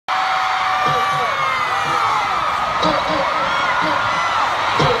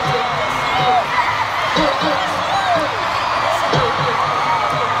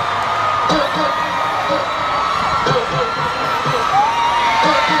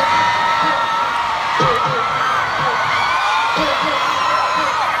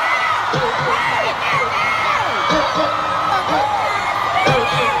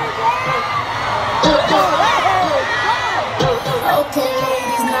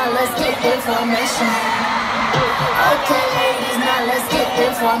get information. Okay, ladies, now let's get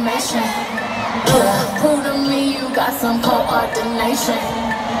information. Prove to me you got some coordination.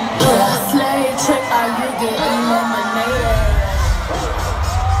 Slave trick, or you get eliminated.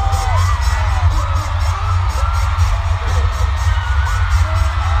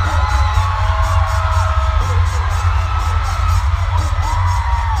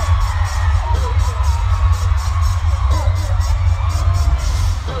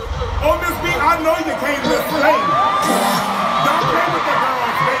 On this beat, I know you came to slay. Don't play with the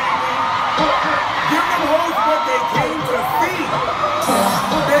girls, baby. Give them hoes what they came to see.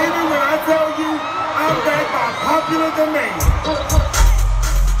 Baby, when I tell you, I'm back by popular demand.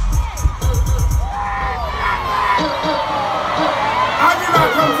 I did not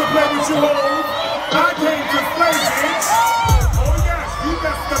come to play with you hoes. I came to slay, bitch. Oh yes, you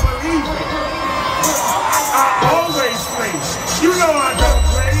best to believe it. I always slay. You know I don't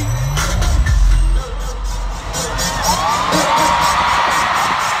play.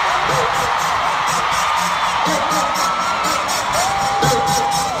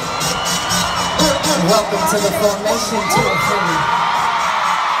 Welcome to the formation to a Philly.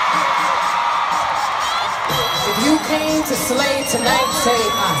 If you came to slay tonight, say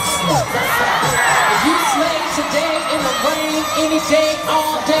I slay. If you slay today in the rain, any day,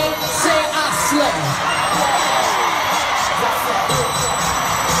 all day, say I slay.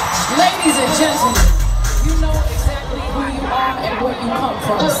 Ladies and gentlemen, you know exactly who you are and where you come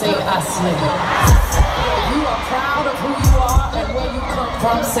from, say I slay. If you are proud of who you are and where you come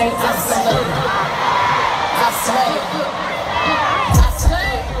from, say I slay. I slay. I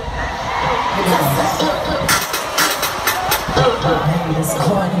slay. Haters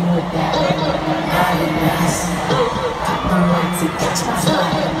corny with that naughtiness. Got my right to catch my fly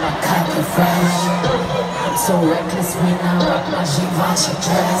and my cocky fresh. I'm so reckless when I rock my Givenchy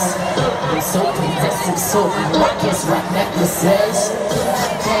dress. I'm so possessive, so I rock his rock necklaces.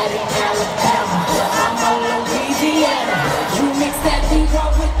 Daddy Alabama, I'm on Louisiana. You mix that Negro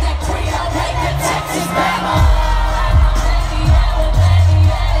with that Creole, make a Texas Bama.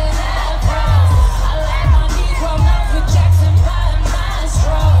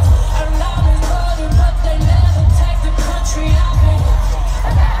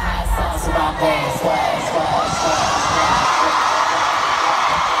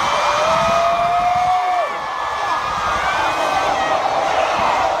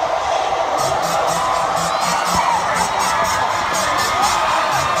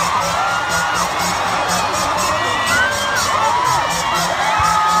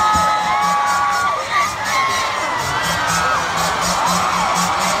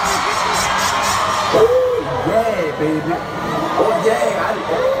 Baby. Oh yeah,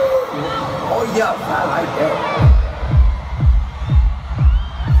 oh yeah, I like that.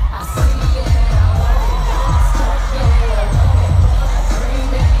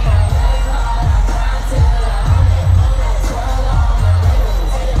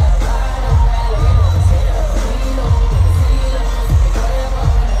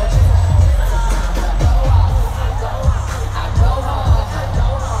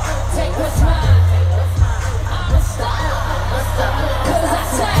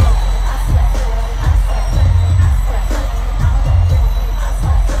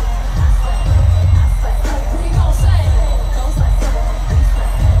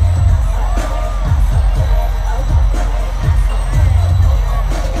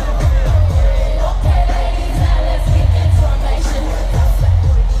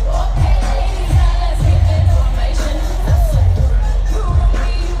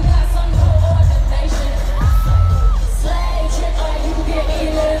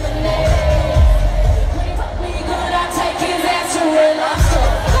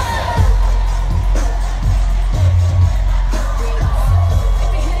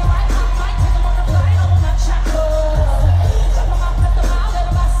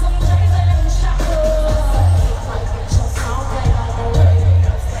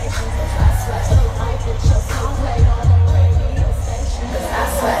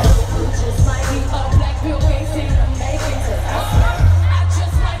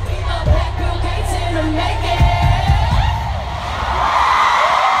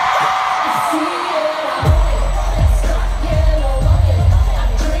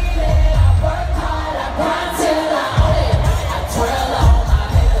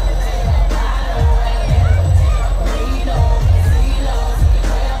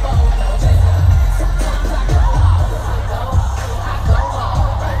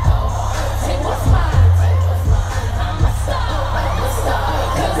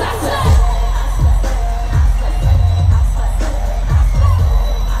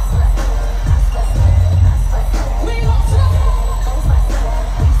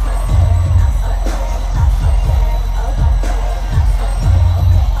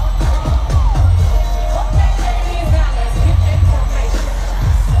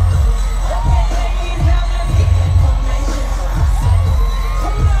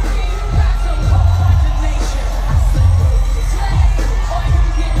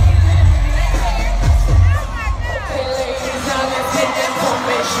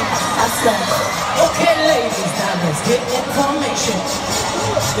 Okay, ladies, now let's get information.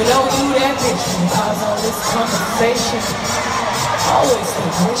 You know you that bitch who cause all this conversation. Always stay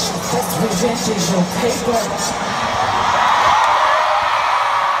gracious, best revenge is your paper.